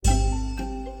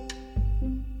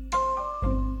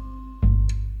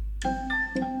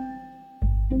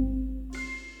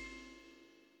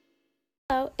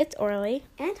it's Orly.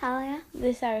 And Talia.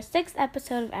 This is our 6th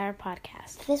episode of our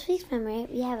podcast. For this week's memory,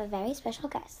 we have a very special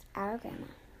guest, our grandma.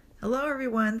 Hello,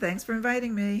 everyone. Thanks for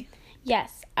inviting me.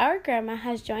 Yes, our grandma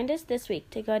has joined us this week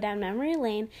to go down memory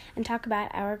lane and talk about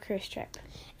our cruise trip.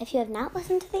 If you have not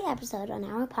listened to the episode on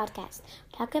our podcast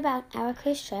talking about our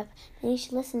cruise trip, then you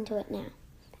should listen to it now.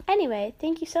 Anyway,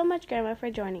 thank you so much, Grandma,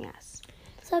 for joining us.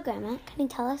 So, Grandma, can you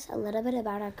tell us a little bit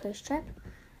about our cruise trip?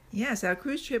 Yes, our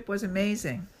cruise trip was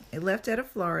amazing. It left out of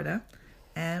Florida,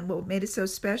 and what made it so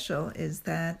special is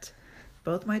that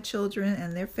both my children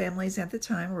and their families at the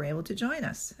time were able to join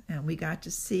us, and we got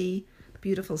to see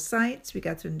beautiful sights, we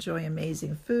got to enjoy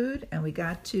amazing food, and we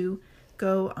got to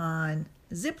go on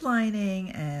zip lining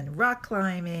and rock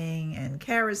climbing and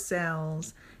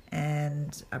carousels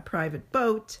and a private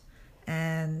boat,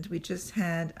 and we just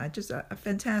had a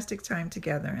fantastic time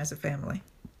together as a family.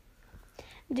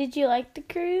 Did you like the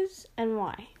cruise, and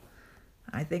why?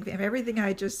 I think of everything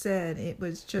I just said, it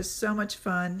was just so much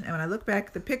fun, and when I look back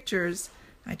at the pictures,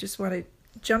 I just want to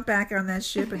jump back on that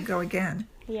ship and go again.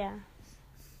 Yeah.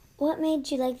 What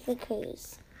made you like the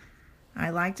cruise? I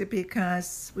liked it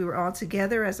because we were all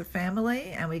together as a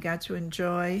family, and we got to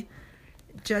enjoy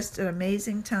just an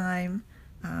amazing time,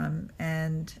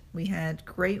 and we had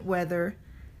great weather,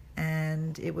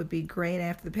 and it would be great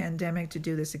after the pandemic to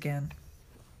do this again.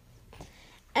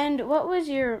 And what was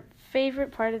your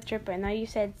favorite part of the trip? I know you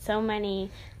said so many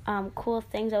cool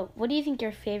things. What do you think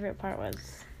your favorite part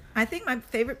was? I think my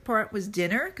favorite part was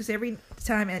dinner, because every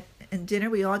time at dinner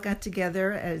we all got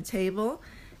together at a table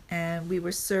and we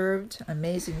were served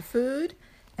amazing food,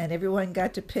 and everyone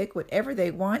got to pick whatever they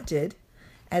wanted,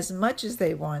 as much as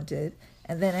they wanted,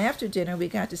 and then after dinner we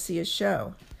got to see a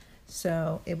show.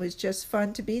 So it was just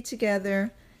fun to be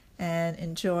together and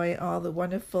enjoy all the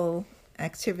wonderful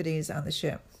activities on the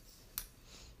ship.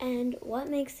 And what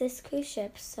makes this cruise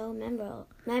ship so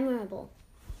memorable?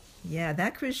 Yeah,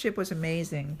 that cruise ship was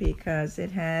amazing because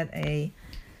it had a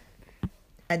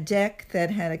deck that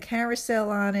had a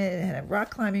carousel on it, it had a rock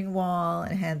climbing wall,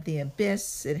 it had the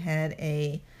abyss, it had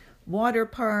a water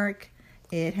park,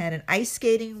 it had an ice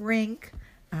skating rink,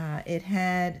 it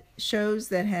had shows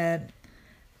that had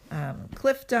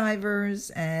cliff divers,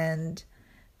 and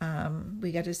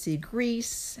we got to see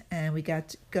Greece, and we got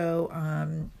to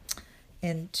go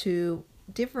into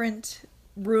different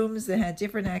rooms that had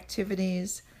different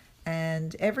activities,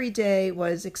 and every day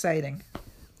was exciting.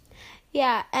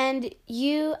 Yeah, and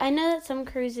I know that some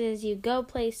cruises you go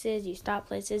places, you stop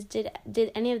places. Did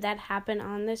any of that happen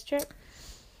on this trip?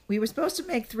 We were supposed to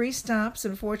make 3 stops.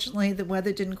 Unfortunately, the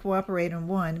weather didn't cooperate on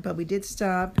one, but we did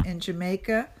stop in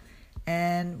Jamaica,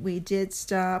 and we did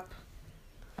stop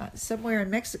somewhere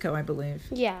in Mexico, I believe.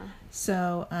 Yeah.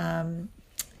 So,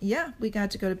 we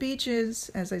got to go to beaches.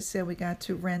 As I said, we got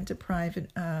to rent a private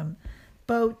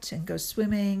boat and go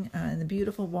swimming in the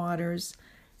beautiful waters,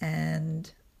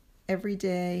 and every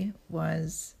day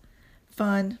was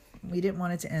fun. We didn't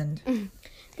want it to end.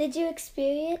 Did you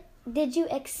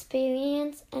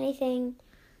experience anything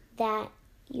that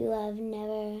you have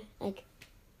never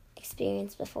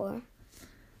experienced before?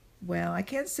 Well, I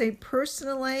can't say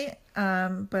personally,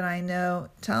 but I know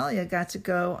Talia got to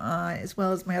go on, as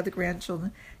well as my other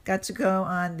grandchildren, got to go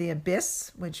on the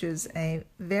Abyss, which is a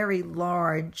very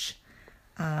large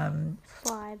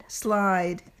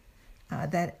slide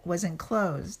that was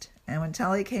enclosed. And when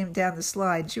Talia came down the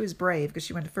slide, she was brave because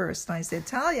she went first. And I said,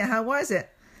 Talia, how was it?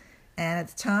 And at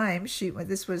the time,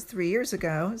 this was 3 years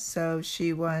ago, so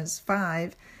she was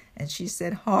 5, and she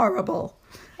said, horrible.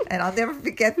 And I'll never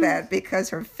forget that because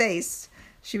her face,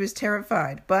 she was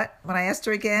terrified. But when I asked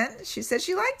her again, she said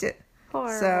she liked it.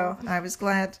 Horrible. So I was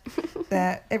glad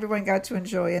that everyone got to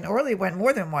enjoy it. And Orly went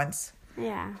more than once.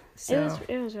 Yeah, So,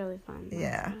 it was really fun.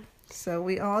 Yeah. So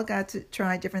we all got to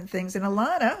try different things. And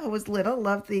Alana, who was little,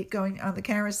 loved going on the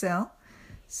carousel.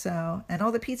 So, and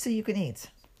all the pizza you can eat.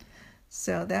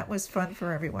 So that was fun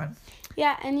for everyone.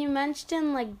 Yeah, and you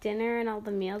mentioned dinner and all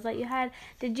the meals that you had.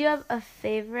 Did you have a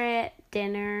favorite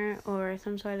dinner or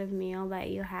some sort of meal that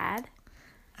you had?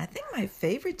 I think my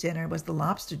favorite dinner was the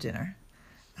lobster dinner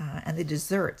and the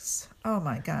desserts. Oh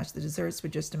my gosh, the desserts were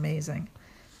just amazing.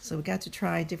 So we got to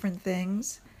try different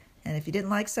things. And if you didn't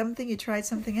like something, you tried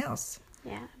something else.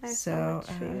 Yeah, there's so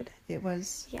much food. It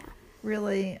was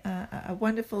really a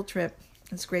wonderful trip.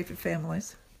 It's great for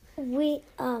families.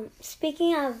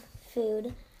 Speaking of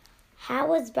food, how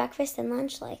was breakfast and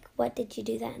lunch like? What did you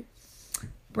do then?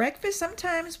 Breakfast,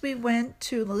 sometimes we went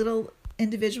to little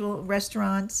individual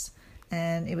restaurants,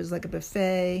 and it was like a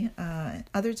buffet.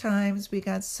 Other times we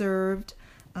got served,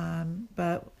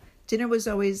 but dinner was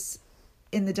always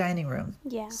in the dining room.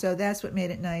 Yeah. So that's what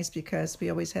made it nice, because we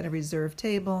always had a reserved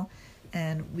table,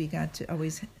 and we got to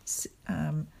always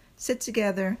sit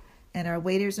together, and our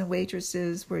waiters and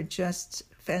waitresses were just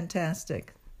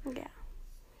fantastic. Yeah.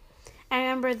 I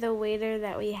remember the waiter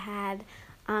that we had,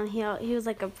 he was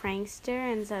like a prankster,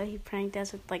 and so he pranked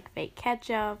us with like fake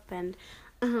ketchup, and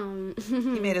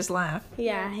He made us laugh.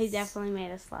 yeah, Yes. he definitely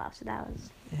made us laugh. So that was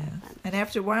fun. And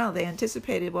after a while, they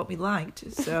anticipated what we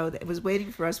liked, so it was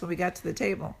waiting for us when we got to the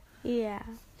table. Yeah.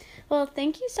 Well,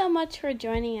 thank you so much for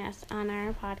joining us on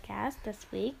our podcast this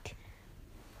week.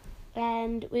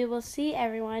 And we will see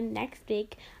everyone next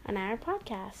week on our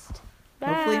podcast. Bye.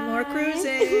 Hopefully more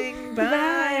cruising.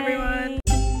 Bye, everyone.